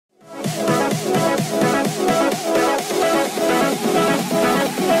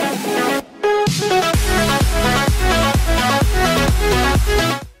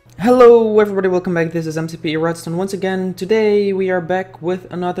everybody, welcome back. This is MCPE Redstone once again. Today we are back with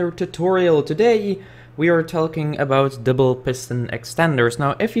another tutorial. Today we are talking about double piston extenders.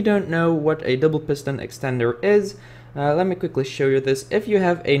 Now if you don't know what a double piston extender is, let me quickly show you this. If you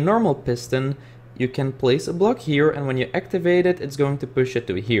have a normal piston, you can place a block here, and when you activate it, it's going to push it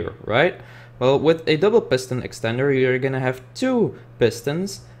to here, right? Well, with a double piston extender, you're gonna have two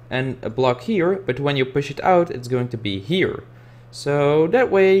pistons and a block here, but when you push it out, it's going to be here. So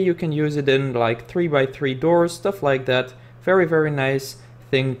that way you can use it in like 3x3 doors, stuff like that. Very nice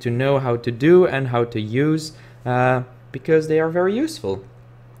thing to know how to do and how to use, because they are very useful.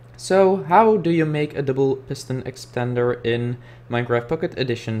 So how do you make a double piston extender in Minecraft Pocket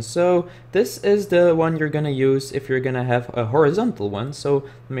Edition? So this is the one you're gonna use if you're gonna have a horizontal one. So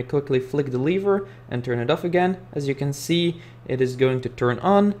let me quickly flick the lever and turn it off again. As you can see, it is going to turn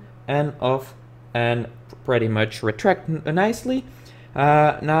on and off and pretty much retract nicely.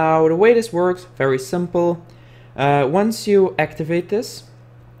 Now the way this works, very simple. Once you activate this,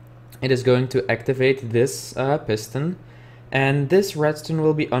 it is going to activate this piston, and this redstone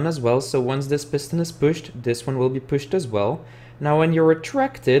will be on as well. So once this piston is pushed, this one will be pushed as well. Now when you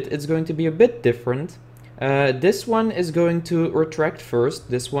retract it, it's going to be a bit different. This one is going to retract first,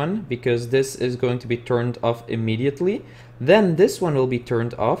 this one, because this is going to be turned off immediately. Then this one will be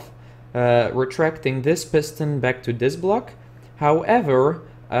turned off, retracting this piston back to this block. However,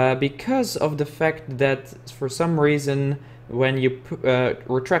 because of the fact that for some reason when you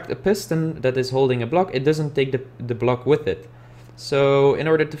retract a piston that is holding a block, it doesn't take the block with it. So in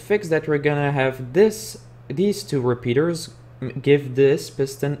order to fix that, we're gonna have these two repeaters give this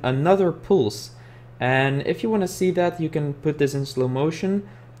piston another pulse. And if you want to see that, you can put this in slow motion.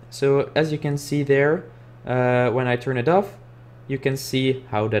 So as you can see there, when I turn it off, you can see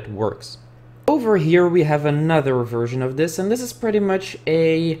how that works. Over here we have another version of this, and this is pretty much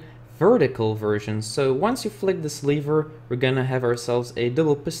a vertical version. So once you flick this lever, we're gonna have ourselves a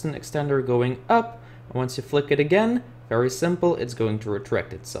double piston extender going up. Once you flick it again, very simple, it's going to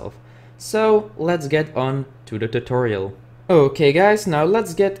retract itself. So let's get on to the tutorial. Okay guys, now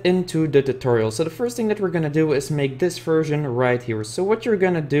let's get into the tutorial. So the first thing that we're gonna do is make this version right here. So what you're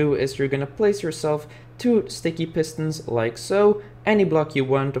gonna do is you're gonna place yourself two sticky pistons like so. Any block you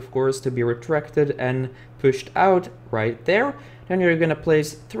want, of course, to be retracted and pushed out right there. Then you're gonna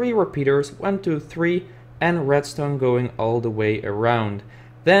place three repeaters, 1, 2, 3, and redstone going all the way around.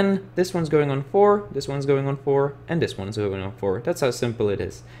 Then this one's going on 4, this one's going on 4, and this one's going on 4. That's how simple it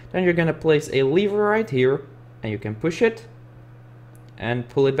is. Then you're gonna place a lever right here, and you can push it and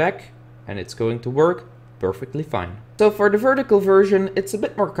pull it back, and it's going to work perfectly fine. So for the vertical version, it's a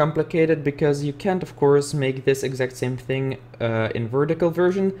bit more complicated because you can't, of course, make this exact same thing in vertical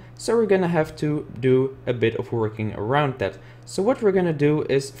version. So we're gonna have to do a bit of working around that. So what we're gonna do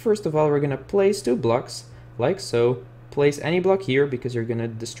is, first of all, we're gonna place two blocks like so. Place any block here because you're gonna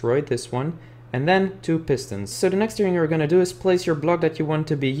destroy this one, and then two pistons. So the next thing you're gonna do is place your block that you want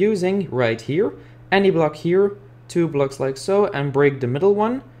to be using right here. Any block here, two blocks like so, and break the middle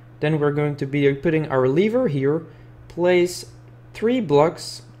one. Then we're going to be putting our lever here, place three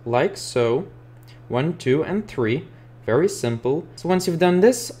blocks like so, 1, 2, and 3. Very simple. So once you've done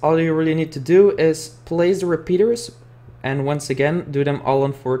this, all you really need to do is place the repeaters, and once again do them all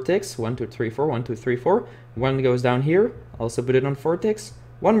on 4 ticks. 1, 2, 3, 4, 1, 2, 3, 4. One goes down here, also put it on 4 ticks.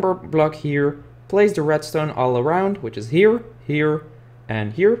 One block here, place the redstone all around, which is here, here,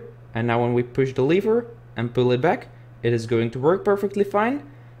 and here. And now when we push the lever and pull it back, it is going to work perfectly fine.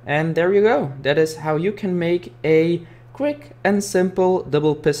 And there you go. That is how you can make a quick and simple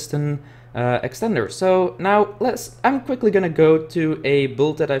double piston extender. So now I'm quickly gonna go to a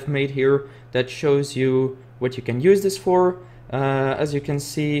build that I've made here that shows you what you can use this for. As you can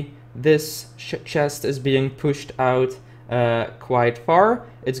see, this chest is being pushed out quite far.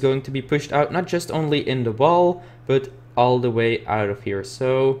 It's going to be pushed out not just only in the wall, but all the way out of here.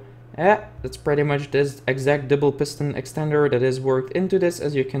 So yeah, that's pretty much this exact double piston extender that is worked into this.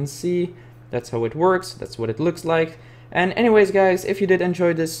 As you can see, that's how it works, that's what it looks like. And anyways guys, if you did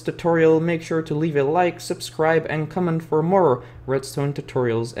enjoy this tutorial, make sure to leave a like, subscribe, and comment for more redstone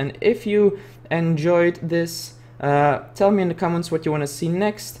tutorials. And if you enjoyed this, tell me in the comments what you want to see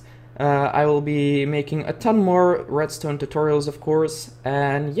next. I will be making a ton more redstone tutorials, of course.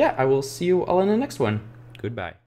 And yeah, I will see you all in the next one. Goodbye.